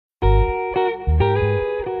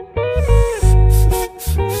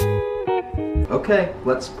Okay,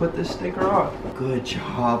 let's put this sticker on. Good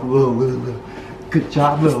job, little Lulu. Good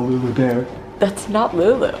job, little Lulu bear. That's not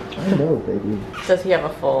Lulu. I know, baby. Does he have a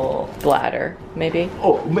full bladder, maybe?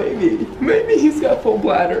 Oh, maybe. Maybe he's got full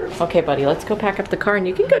bladder. Okay, buddy, let's go pack up the car and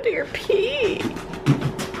you can go do your pee.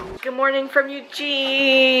 Good morning from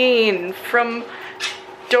Eugene, from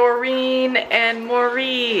Doreen and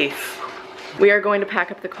Maurice. We are going to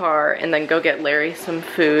pack up the car and then go get Larry some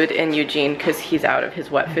food in Eugene because he's out of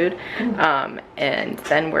his wet food. And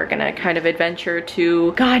then we're gonna kind of adventure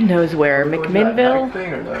to God knows where, McMinnville.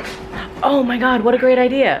 Oh my God, what a great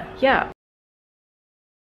idea. Yeah.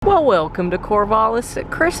 Well, welcome to Corvallis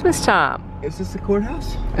at Christmas time. Is this the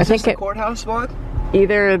courthouse? I think the courthouse spot?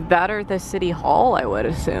 Either that or the city hall, I would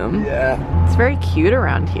assume. Yeah. It's very cute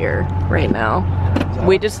around here right now.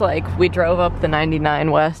 We just we drove up the 99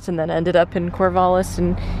 West and then ended up in Corvallis,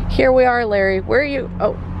 and here we are, Larry. Where are you?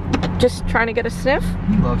 Oh, just trying to get a sniff?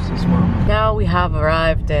 He loves this mama. Now we have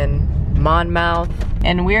arrived in Monmouth,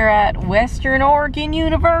 and we're at Western Oregon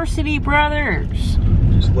University, brothers.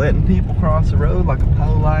 Just letting people cross the road like a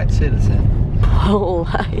polite citizen.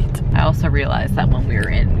 Polite. I also realized that when we were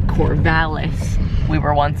in Corvallis, we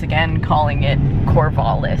were once again calling it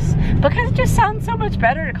Corvallis because it just sounds so much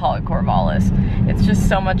better to call it Corvallis. It's just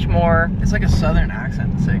so much more. It's like a southern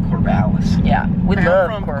accent to say Corvallis. Yeah, we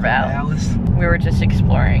love Corvallis. We were just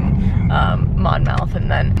exploring Monmouth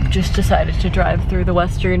and then just decided to drive through the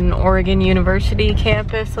Western Oregon University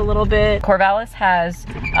campus a little bit. Corvallis has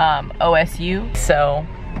OSU, so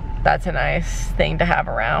that's a nice thing to have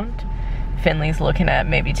around. Finley's looking at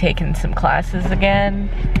maybe taking some classes again,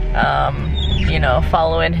 you know,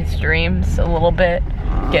 following his dreams a little bit,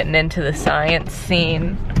 getting into the science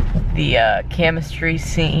scene, the chemistry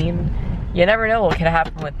scene. You never know what could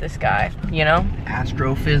happen with this guy, you know?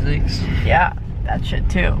 Astrophysics. Yeah, that shit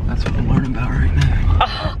too. That's what I'm learning about right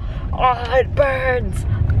now. Oh, it burns.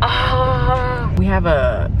 Ah. We have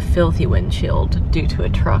a filthy windshield due to a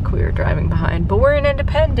truck we were driving behind, but we're in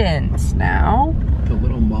Independence now. The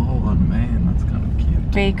little mall on Main, that's kind of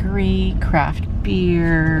cute. Bakery, craft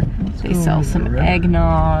beer, they sell some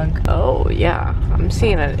eggnog. Oh yeah, I'm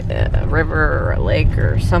seeing a river or a lake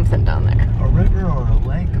or something down there. A river or a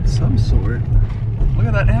lake of some sort. Look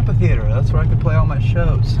at that amphitheater, that's where I could play all my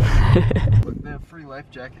shows. Look, they have free life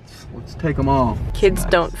jackets. Let's take them all. Kids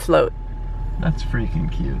don't float. That's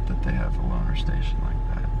freaking cute that they have a loaner station like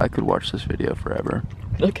that. I could watch this video forever.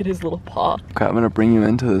 Look at his little paw. Okay, I'm gonna bring you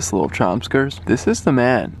into this little Chomskers. This is the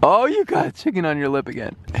man. Oh, you got chicken on your lip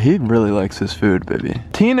again. He really likes his food, baby.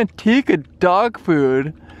 Tina Tika dog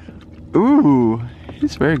food. Ooh,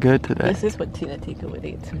 he's very good today. This is what Tina Tika would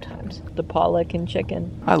eat sometimes. The paw licking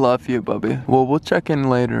chicken. I love you, Bubby. Well, we'll check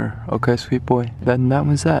in later. Okay, sweet boy. Then that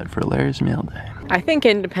was that for Larry's meal day. I think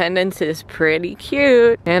Independence is pretty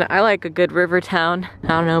cute, and I like a good river town. I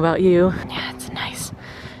don't know about you. Yeah, it's nice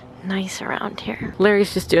around here.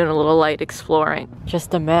 Larry's just doing a little light exploring.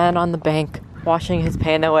 Just a man on the bank, washing his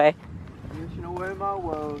pain away. Washing away my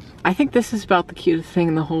woes. I think this is about the cutest thing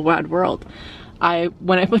in the whole wide world.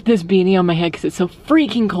 When I put this beanie on my head because it's so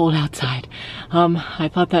freaking cold outside, I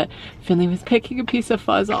thought that Finley was picking a piece of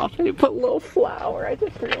fuzz off and he put a little flower. I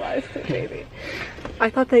just realized it, baby. I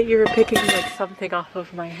thought that you were picking like something off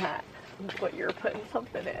of my hat, but you're putting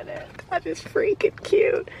something in it. That is freaking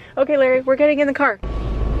cute. Okay, Larry, we're getting in the car.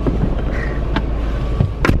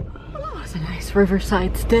 Oh, it's a nice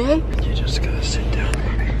riverside stay. You just gotta sit down,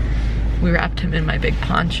 baby. We wrapped him in my big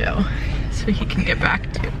poncho so he can get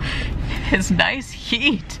back to his nice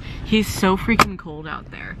heat. He's so freaking cold out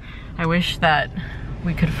there. I wish that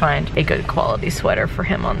we could find a good quality sweater for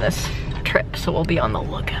him on this trip, so we'll be on the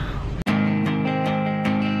lookout.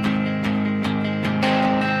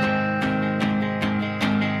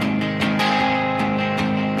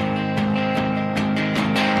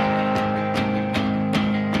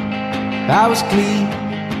 I was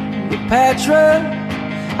Cleopatra,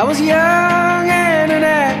 I was young and an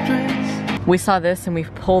actress. We saw this and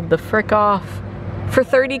we've pulled the frick off for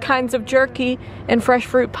 30 kinds of jerky and fresh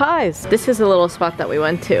fruit pies. This is a little spot that we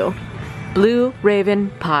went to. Blue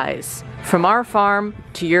Raven Pies. From our farm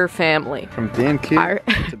to your family. From being cute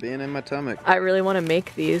to being in my stomach. I really want to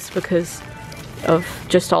make these because of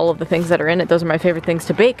just all of the things that are in it. Those are my favorite things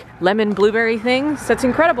to bake. Lemon blueberry things, that's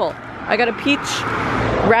incredible. I got a peach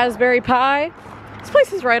raspberry pie. This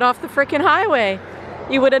place is right off the frickin' highway.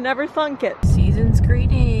 You would have never thunk it. Season's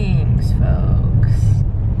greetings, folks.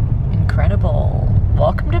 Incredible.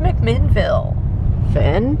 Welcome to McMinnville.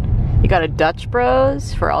 Finn, you got a Dutch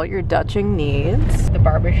Bros for all your Dutching needs. The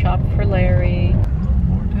barbershop for Larry.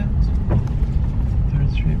 More towns.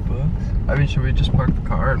 3rd Street books. I mean, should we just park the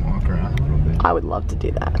car and walk around a little bit? I would love to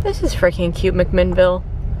do that. This is freaking cute, McMinnville.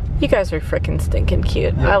 You guys are freaking stinking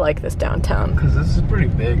cute. Yeah. I like this downtown. Because this is pretty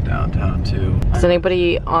big downtown too. Does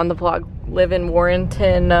anybody on the vlog live in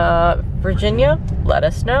Warrenton, Virginia? Let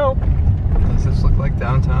us know. Does this look like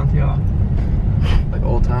downtown to y'all? Like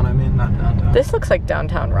Old Town, I mean, not downtown. This looks like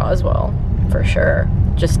downtown Roswell, for sure.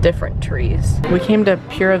 Just different trees. We came to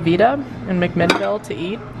Pura Vida in McMinnville to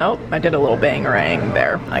eat. Oh, I did a little bangarang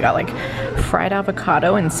there. I got like fried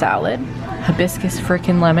avocado and salad, hibiscus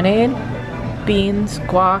frickin' lemonade, beans,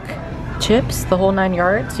 guac, chips, the whole 9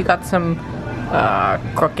 yards. You got some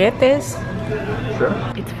croquetes. Sure.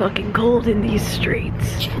 It's fucking cold in these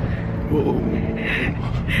streets. Whoa.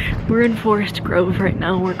 We're in Forest Grove right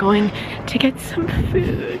now. We're going to get some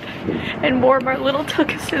food and warm our little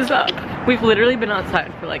tuckuses up. We've literally been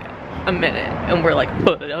outside for like a minute and we're like,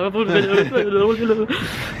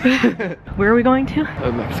 where are we going to?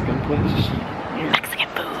 A Mexican place. Mexican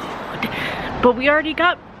food. But we already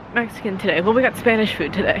got Mexican today. Well, we got Spanish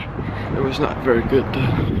food today. It was not very good.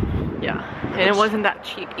 Yeah, and it wasn't that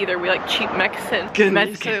cheap either. We like cheap Mexican. Can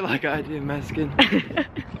you say like I do Mexican?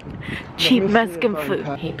 Cheap Mexican food.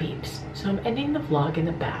 Hey peeps, so I'm ending the vlog in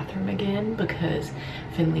the bathroom again because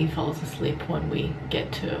Finley falls asleep when we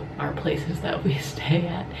get to our places that we stay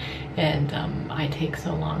at, and I take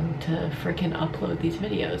so long to freaking upload these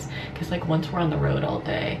videos because like once we're on the road all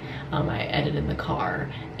day, I edit in the car,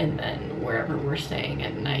 and then wherever we're staying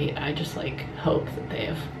at night, I just like hope that they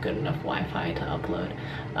have good enough Wi-Fi to upload.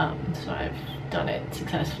 So I've done it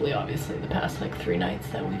successfully, obviously, the past like 3 nights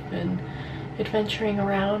that we've been adventuring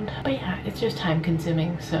around. But yeah, it's just time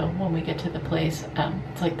consuming. So when we get to the place,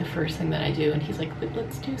 it's like the first thing that I do, and he's like,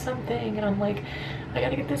 let's do something, and I'm like, I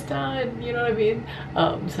gotta get this done, you know what I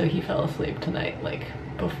mean? So he fell asleep tonight like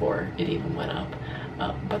before it even went up.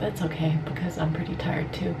 But that's okay because I'm pretty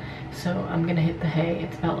tired too. So I'm gonna hit the hay.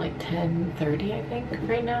 It's about like 10:30 I think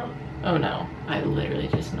right now. Oh no, I literally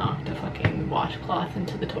just knocked a fucking washcloth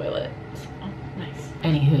into the toilet. So, nice.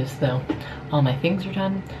 Anywho's though, all my things are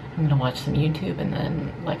done. I'm gonna watch some YouTube and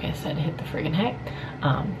then, like I said, hit the friggin' hay.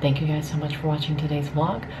 Thank you guys so much for watching today's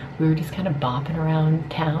vlog. We were just kind of bopping around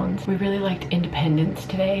towns. We really liked Independence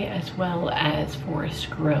today as well as Forest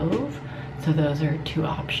Grove. So those are 2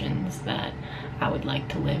 options that I would like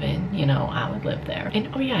to live in, you know, I would live there. And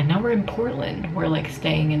oh yeah, now we're in Portland. We're like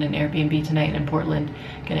staying in an Airbnb tonight in Portland,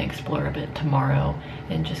 gonna explore a bit tomorrow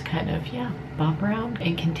and just kind of, yeah, bop around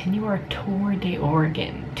and continue our Tour de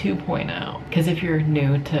Oregon 2.0. Because if you're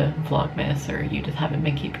new to Vlogmas or you just haven't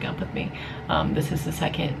been keeping up with me, this is the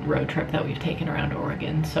 2nd road trip that we've taken around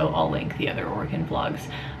Oregon. So I'll link the other Oregon vlogs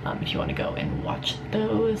if you want to go and watch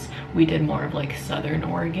those. We did more of like Southern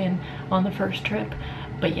Oregon on the first trip.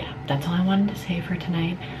 But yeah, that's all I wanted to say for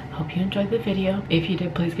tonight. Hope you enjoyed the video. If you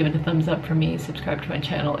did, please give it a thumbs up for me. Subscribe to my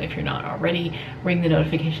channel if you're not already. Ring the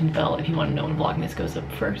notifications bell if you want to know when Vlogmas goes up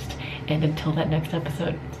first. And until that next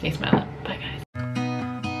episode, stay smiling. Bye guys.